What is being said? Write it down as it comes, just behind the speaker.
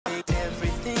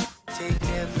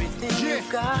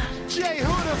J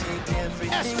Hooder,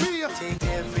 SP,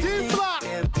 D-Block.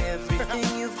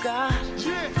 Everything you've got.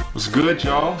 What's good,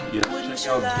 y'all? Yeah, check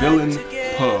out Villain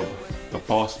Pub, the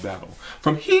boss battle.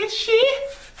 From his shit,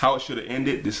 how it should have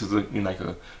ended. This is like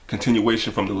a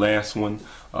continuation from the last one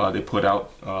they put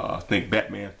out. I think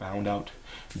Batman found out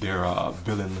their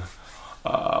villain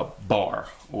bar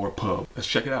or pub. Let's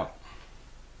check it out.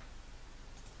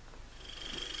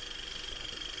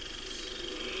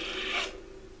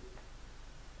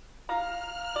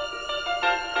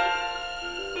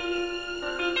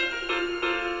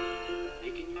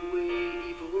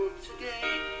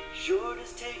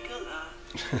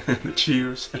 The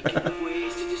cheers.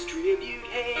 Ways to distribute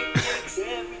hate takes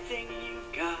everything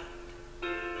you've got.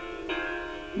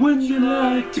 Would you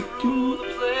like to go?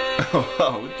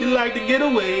 Would you like to get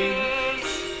away?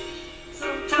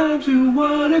 Sometimes you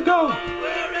wanna go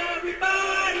Where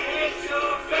everybody hates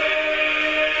your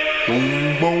face.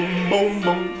 boom, boom, boom,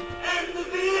 boom. And the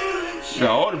villains Yeah,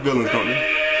 all the villains don't they?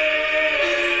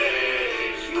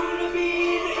 you wanna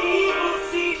be the evil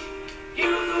seat. You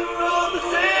are all the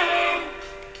same.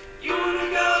 You wanna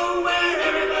go where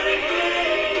everybody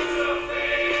hates your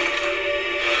face.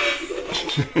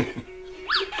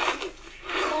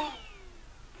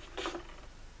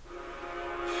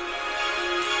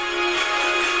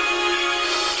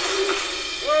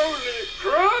 Holy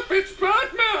crap, it's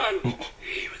Batman!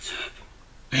 Hey, what's up?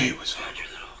 Hey, what's up? Found your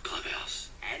little clubhouse.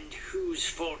 And whose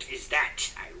fault is that,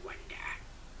 I wonder?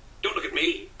 Don't look at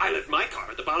me. I left my car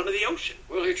at the bottom of the ocean.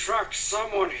 Well, he tracked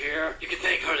someone here. You can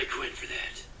thank Harley Quinn for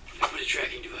that. I put a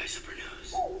tracking device up her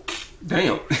nose.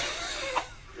 Damn.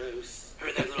 Gross. Her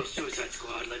and that little Suicide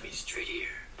Squad led me straight here.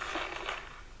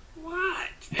 What?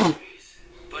 Anyways,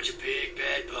 bunch of big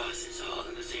bad bosses all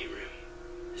in the same room.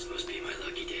 This must be my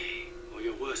lucky day, or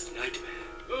your worst nightmare.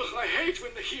 Ugh, I hate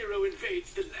when the hero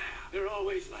invades the lab. They're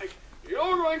always like,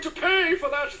 you're going to pay for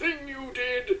that thing you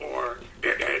did. Or,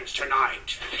 it ends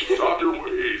tonight. Stop your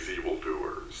ways,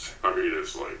 evildoers. I mean,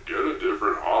 it's like, get a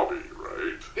different hobby,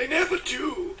 right? They never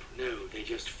do. No, they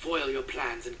just foil your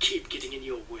plans and keep getting in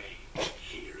your way.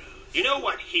 Heroes. You know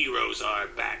what heroes are,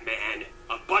 Batman?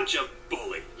 A bunch of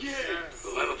bullies. Yes.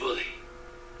 Oh, I'm a bully.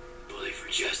 Bully for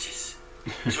justice.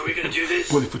 So we're gonna do this?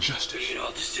 Bully for We justice. can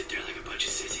all just sit there like a bunch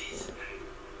of sissies.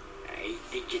 I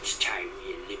think it's time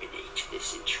we eliminate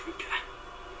this intruder.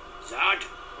 Zod?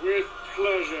 With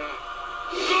pleasure.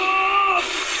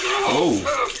 Oh.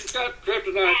 He's got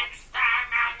kryptonite.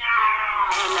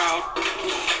 I'm out.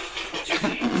 Two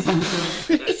things.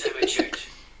 Last time I checked,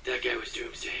 that guy was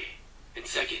Doomsday. And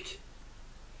second,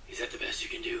 is that the best you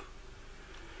can do?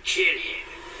 Kill him.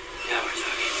 Now we're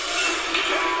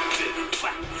talking.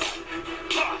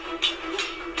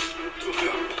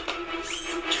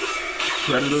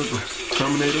 Predator,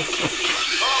 Terminator,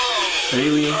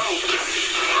 Alien.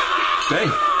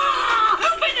 Dang.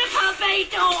 Open the puppy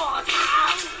doors!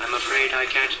 I'm afraid I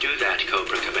can't do that,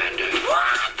 Cobra Commander.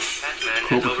 What? Batman has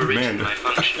Cobra overridden Commander. my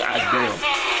function. God damn.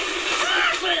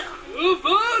 Oh,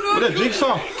 What that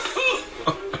Jigsaw?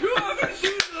 You haven't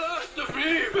seen the last of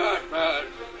me, Batman.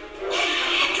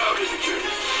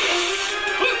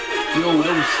 Yo,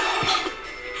 that was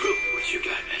What you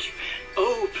got, Magic Man?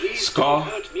 Oh, please Scar. don't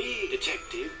hurt me,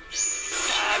 detective.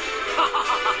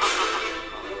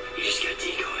 You just got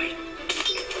decoyed.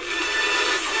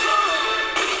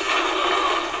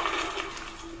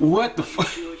 what the fuck?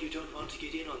 Sure you don't want to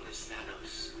get in on this,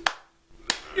 Thanos?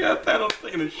 Yeah, Thanos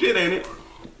taking a shit, ain't it?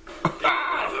 Mind if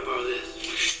I borrow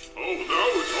this? Oh,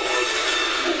 no, it's hard.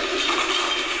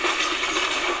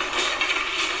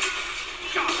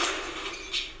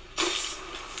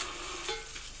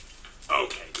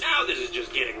 Okay, now this is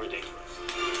just getting ridiculous.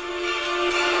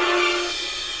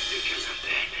 Because I'm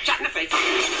Batman. Shut in the face.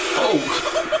 Oh.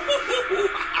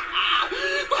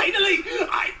 Finally,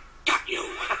 I got you.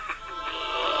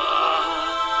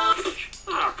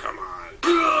 Oh, come on.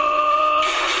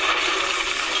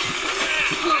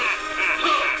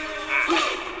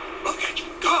 Look at you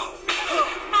go.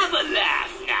 Have a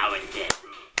laugh now and then.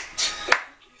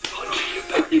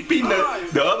 He beating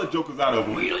the other jokers out of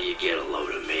him. Wait till you get a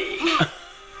load of me.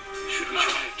 Should we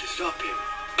try to stop him?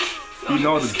 Beating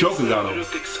all the jokers out I of don't him.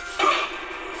 think so.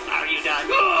 Are you done?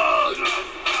 Good.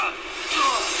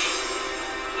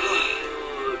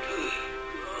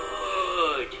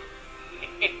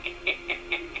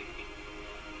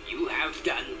 You have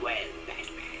done well,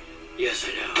 Batman. Yes,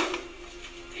 I know.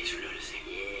 Thanks for noticing.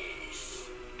 Yes,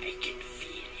 I can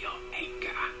feel your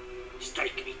anger.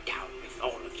 Strike me down with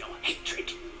all of your hatred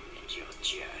and your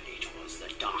journey towards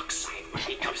the dark side will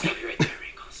become. Stop you right there,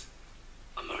 Wrinkles.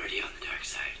 I'm already on the dark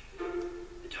side.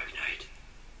 The Dark Knight.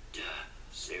 Duh.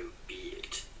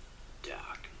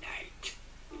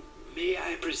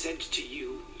 present to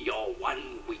you your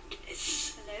one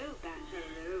weakness. Hello, Batman.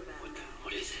 Hello, Batman.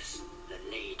 What is this? The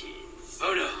ladies.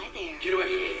 Oh no! Hi there. Get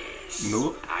away! Yes.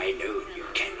 Nope. I know you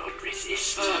cannot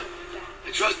resist. I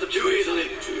trust them too easily.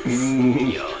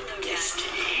 Your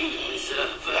destiny. What's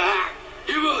up?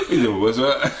 You will. He said, what's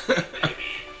up? Baby,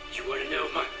 you want to know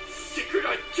my secret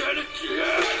identity?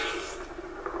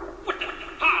 What the?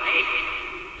 Harley!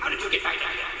 How did you get back there?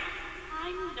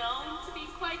 I'm known to be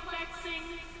quite vexing.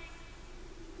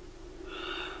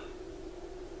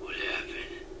 What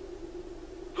happened?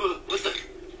 What the?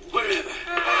 Whatever.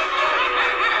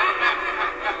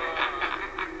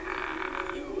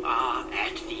 You are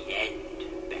at the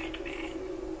end, Batman.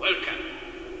 Welcome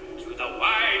to the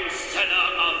wine cellar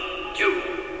of doom,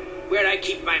 where I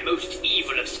keep my most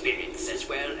evil of spirits, as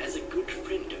well as a good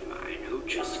friend of mine who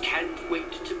just can't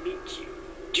wait to meet you.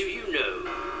 Do you know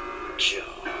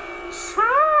Jaws?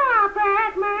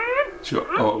 Sure.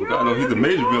 Oh, God, no, he's the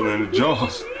major villain in the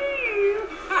Jaws.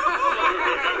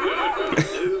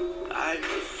 I'm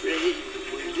afraid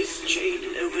when this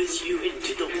chain lowers you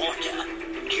into the water,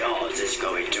 Jaws is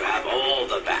going to have all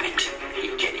the bat he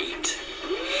can eat.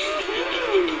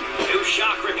 No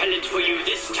shark repellent for you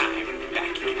this time,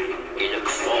 Batman. We look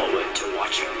forward to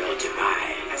watching your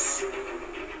demise.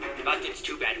 But it's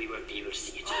too bad we won't be able to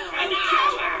see it.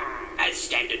 As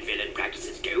standard villain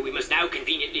practices go, we must now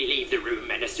conveniently leave the room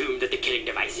and assume that the killing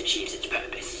device achieves its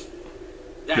purpose.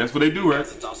 That's what they do, right?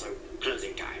 Because it's also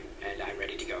closing time, and I'm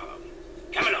ready to go home.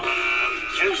 Come along,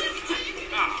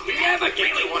 Joseph. Oh, we never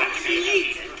get to what I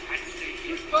need.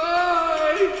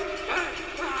 Bye.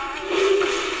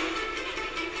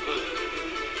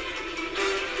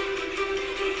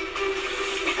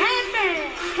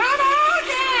 Batman, come on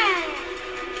down.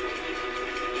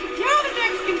 You're the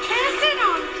next contestant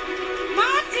on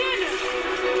my dinner.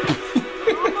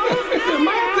 Almost done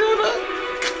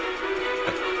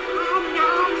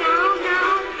now. No.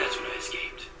 That's when I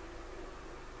escaped.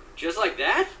 Just like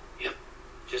that? Yep,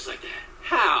 just like that.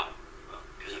 How?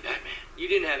 Because I'm Batman. You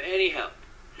didn't have any help.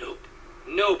 Nope.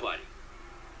 Nobody.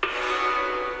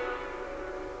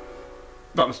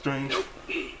 Doctor Strange. Nope.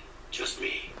 Just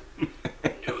me.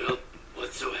 No help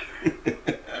whatsoever.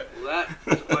 Well, that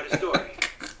was quite a story.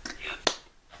 Yep.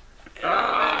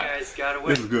 That guy's got away.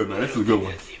 This is good, man. This is a good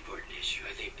one. That's the important issue.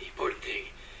 I think the important thing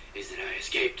is that I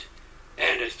escaped,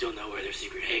 and I still know where their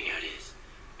secret hangout is,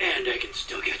 and I can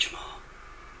still catch them all.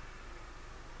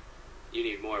 You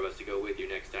need more of us to go with you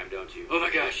next time, don't you? Oh my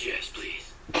gosh, yes,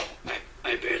 please.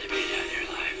 I barely made it out of there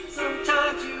alive.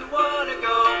 Sometimes you wanna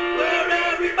go where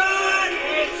everybody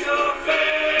hates your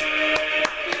face.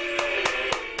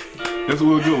 This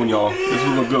was a good one, y'all. This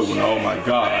was a good one. Oh my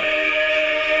God.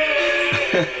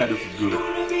 This is good.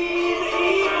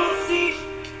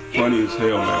 Funny as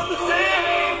hell, man.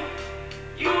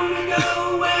 You wanna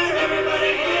go where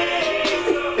everybody hates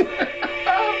your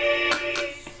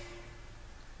face.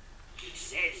 It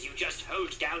says you just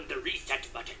hold down the reset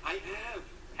button. I am.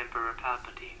 Emperor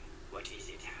Palpatine, What is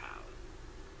it, how?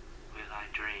 will I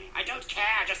dream? I don't care,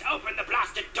 just open the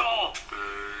blasted door!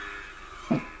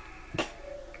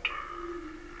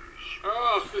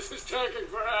 Oh, this is taking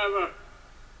forever.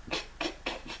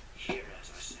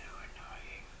 Heroes are so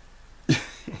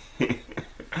annoying.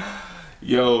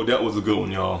 Yo, that was a good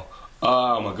one, y'all.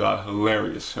 Oh my God,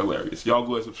 hilarious. Y'all go ahead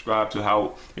and subscribe to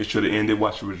How It Should Have Ended.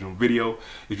 Watch the original video.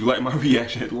 If you like my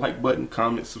reaction, hit the like button,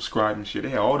 comment, subscribe, and shit. They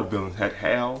had all the villains. Had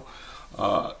Hal,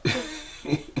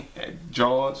 had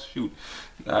Jaws, shoot,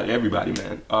 everybody,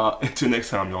 man. Until next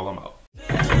time, y'all, I'm out.